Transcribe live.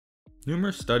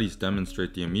Numerous studies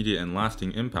demonstrate the immediate and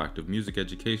lasting impact of music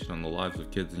education on the lives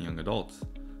of kids and young adults.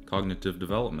 Cognitive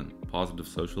development, positive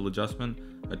social adjustment,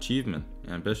 achievement,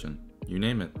 ambition, you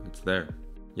name it, it's there.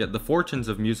 Yet the fortunes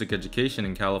of music education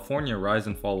in California rise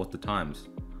and fall with the times.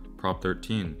 Prop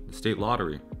 13, the state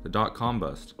lottery, the dot-com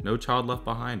bust, No Child Left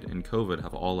Behind, and COVID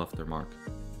have all left their mark.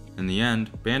 In the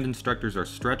end, band instructors are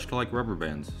stretched like rubber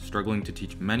bands, struggling to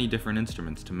teach many different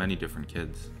instruments to many different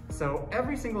kids. So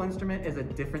every single instrument is a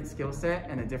different skill set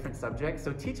and a different subject,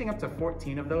 so teaching up to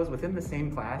 14 of those within the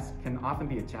same class can often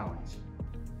be a challenge.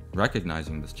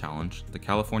 Recognizing this challenge, the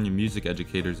California Music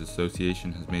Educators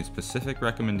Association has made specific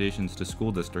recommendations to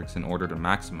school districts in order to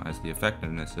maximize the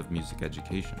effectiveness of music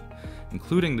education,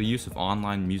 including the use of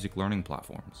online music learning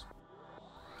platforms.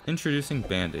 Introducing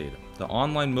band+aid, the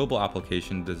online mobile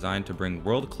application designed to bring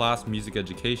world-class music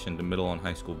education to middle and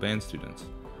high school band students.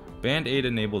 band+aid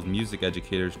enables music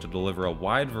educators to deliver a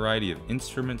wide variety of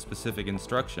instrument-specific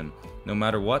instruction, no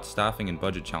matter what staffing and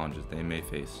budget challenges they may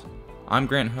face. I'm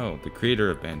Grant Hough, the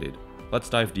creator of band+aid. Let's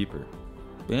dive deeper.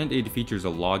 band+aid features a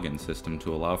login system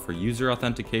to allow for user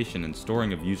authentication and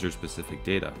storing of user-specific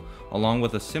data, along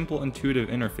with a simple, intuitive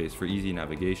interface for easy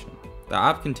navigation. The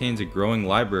app contains a growing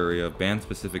library of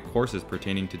band-specific courses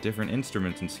pertaining to different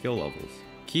instruments and skill levels.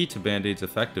 Key to band+aid's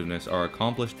effectiveness are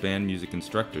accomplished band music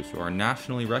instructors who are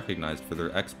nationally recognized for their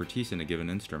expertise in a given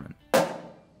instrument.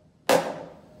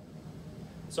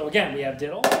 So again, we have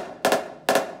diddle.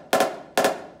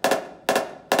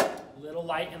 Little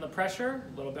light in the pressure,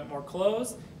 a little bit more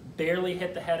close, barely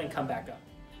hit the head and come back up.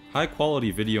 High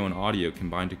quality video and audio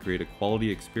combine to create a quality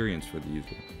experience for the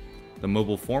user. The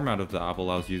mobile format of the app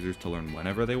allows users to learn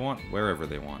whenever they want, wherever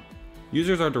they want.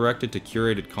 Users are directed to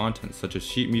curated content such as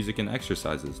sheet music and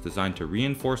exercises designed to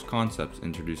reinforce concepts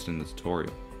introduced in the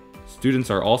tutorial. Students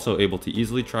are also able to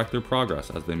easily track their progress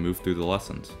as they move through the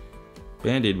lessons.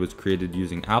 band+aid was created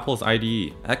using Apple's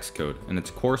IDE, Xcode, and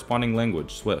its corresponding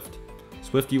language, Swift.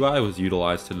 Swift UI was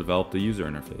utilized to develop the user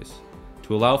interface.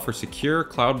 To allow for secure,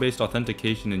 cloud-based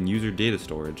authentication and user data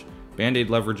storage, band+aid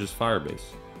leverages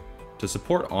Firebase. To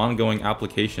support ongoing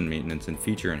application maintenance and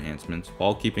feature enhancements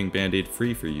while keeping band+aid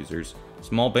free for users,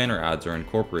 small banner ads are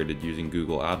incorporated using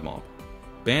Google AdMob.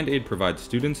 band+aid provides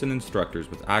students and instructors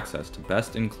with access to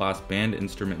best-in-class band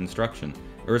instrument instruction,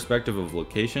 irrespective of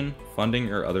location,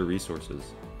 funding, or other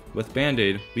resources. With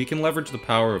band+aid, we can leverage the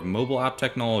power of mobile app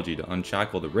technology to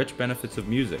unshackle the rich benefits of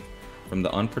music from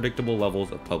the unpredictable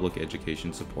levels of public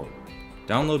education support.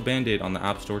 Download band+aid on the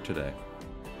App Store today.